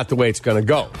 that's not the way it's going to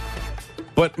go.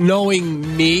 But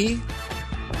knowing me,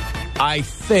 I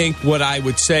think what I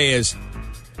would say is,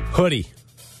 Hoodie,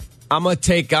 I'm going to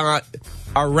take on.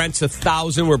 Our rent's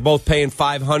 $1,000. We're both paying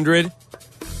 $500.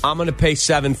 I'm going to pay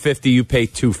 $750. You pay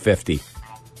 $250,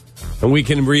 and we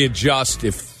can readjust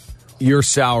if your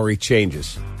salary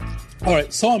changes. All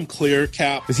right, so I'm clear,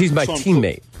 Cap. Because he's my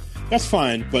teammate. That's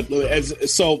fine, but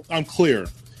so I'm clear.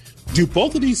 Do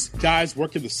both of these guys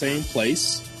work in the same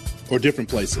place or different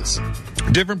places?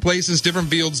 Different places, different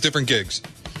fields, different gigs.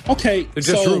 Okay, they're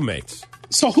just roommates.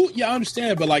 So who? Yeah, I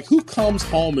understand, but like, who comes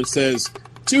home and says,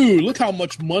 dude, look how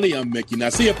much money I'm making. Now,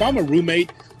 see, if I'm a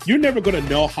roommate, you're never going to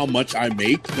know how much I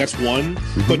make. That's one.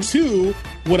 Mm-hmm. But two,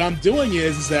 what I'm doing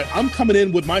is that I'm coming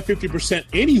in with my 50%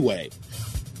 anyway.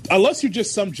 Unless you're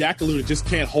just some jackaloon that just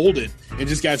can't hold it and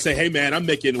just got to say, hey, man, I'm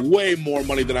making way more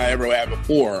money than I ever had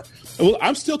before. Well,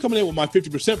 I'm still coming in with my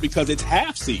 50% because it's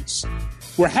half seats.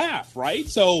 We're half, right?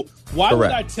 So why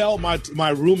would I tell my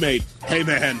roommate, hey,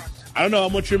 man, I don't know how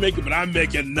much you're making, but I'm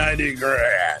making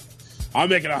 $90,000. I'm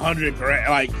making $100,000.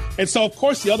 Like, and so, of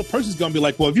course, the other person's going to be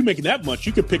like, well, if you're making that much,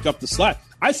 you can pick up the slack.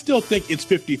 I still think it's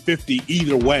 50-50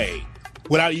 either way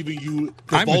without even you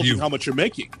divulging how much you're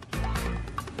making.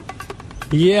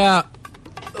 Yeah.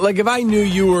 Like, if I knew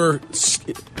you were,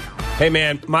 hey,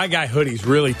 man, my guy Hoodie's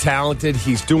really talented.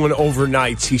 He's doing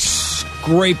overnights. He's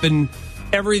scraping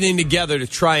everything together to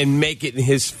try and make it in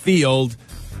his field.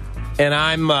 and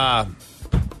I'm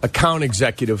account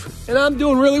executive, and I'm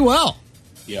doing really well.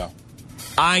 Yeah.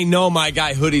 I know my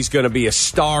guy Hoodie's going to be a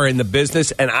star in the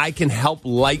business, and I can help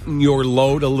lighten your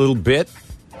load a little bit.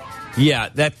 Yeah,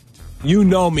 that you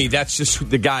know me. That's just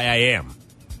the guy I am.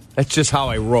 That's just how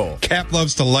I roll. Cap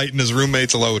loves to lighten his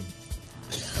roommate's load.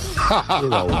 You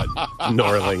know what,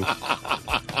 Norling?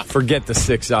 Forget the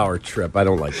 6-hour trip. I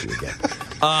don't like you again.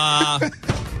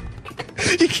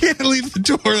 You can't leave the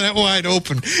door that wide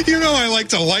open. You know I like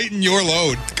to lighten your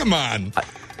load. Come on.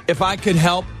 If I could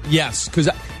help, yes. Because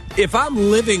if I'm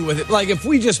living with it, like if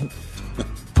we just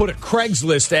put a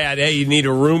Craigslist ad, hey, you need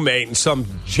a roommate, and some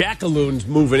jackaloon's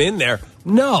moving in there,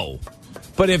 no.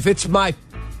 But if it's my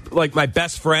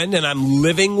best friend and I'm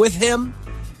living with him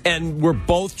and we're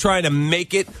both trying to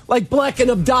make it, like Black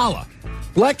and Abdallah.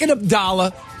 Black and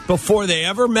Abdallah, before they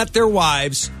ever met their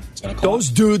wives, those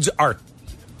dudes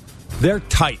they're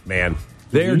tight, man.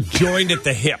 They're joined at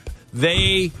the hip.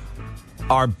 They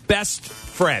are best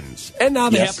friends. And now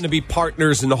they happen to be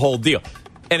partners in the whole deal.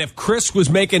 And if Chris was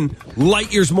making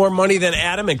light years more money than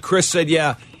Adam, and Chris said,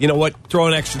 yeah, you know what, throw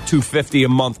an extra $250 a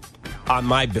month on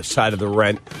my side of the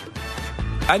rent,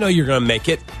 I know you're going to make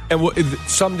it. And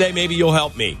someday maybe you'll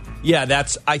help me. Yeah,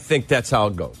 I think that's how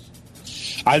it goes.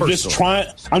 I'm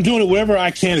doing it wherever I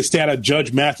can to stay out of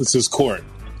Judge Mathis's court.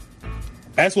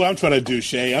 That's what I'm trying to do,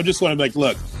 Shay. I'm just want to be like,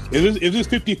 look, if it's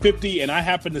 50-50 and I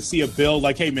happen to see a bill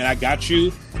like, hey, man, I got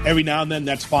you, every now and then,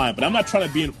 that's fine. But I'm not trying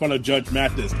to be in front of Judge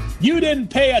Mathis. You didn't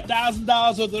pay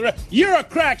 $1,000 of the rent. You're a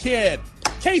crackhead.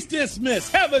 Case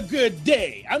dismissed. Have a good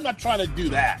day. I'm not trying to do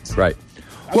that. Right.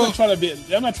 I'm not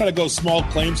trying to go small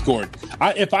claims court.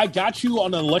 If I got you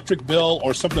on an electric bill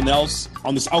or something else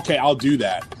on this, okay, I'll do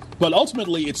that. But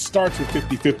ultimately, it starts with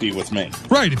 50-50 with me.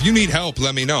 Right. If you need help,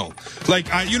 let me know. Like,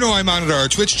 I monitor our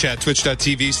Twitch chat,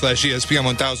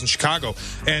 twitch.tv/ESPN1000 Chicago.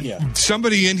 And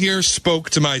somebody in here spoke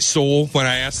to my soul when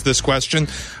I asked this question.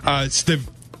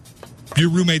 Your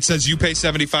roommate says you pay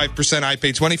 75%, I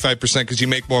pay 25% because you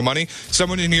make more money.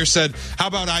 Someone in here said, how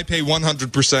about I pay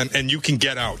 100% and you can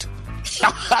get out?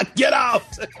 Get out!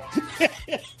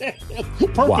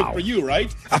 Perfect for you,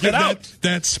 right? Get out!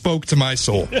 That spoke to my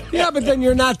soul. Yeah, but then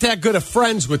you're not that good of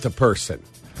friends with the person.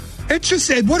 It just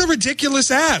said, what a ridiculous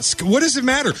ask. What does it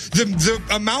matter? The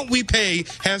amount we pay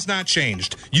has not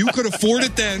changed. You could afford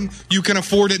it then. You can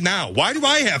afford it now. Why do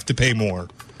I have to pay more?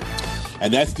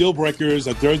 And that's Deal Breakers,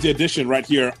 a Thursday edition right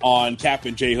here on Cap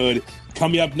and J Hood.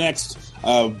 Coming up next,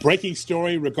 a breaking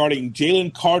story regarding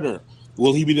Jalen Carter.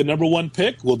 Will he be the number one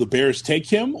pick? Will the Bears take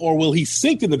him? Or will he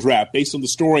sink in the draft based on the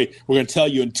story we're going to tell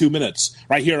you in 2 minutes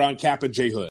right here on Cap and J Hood?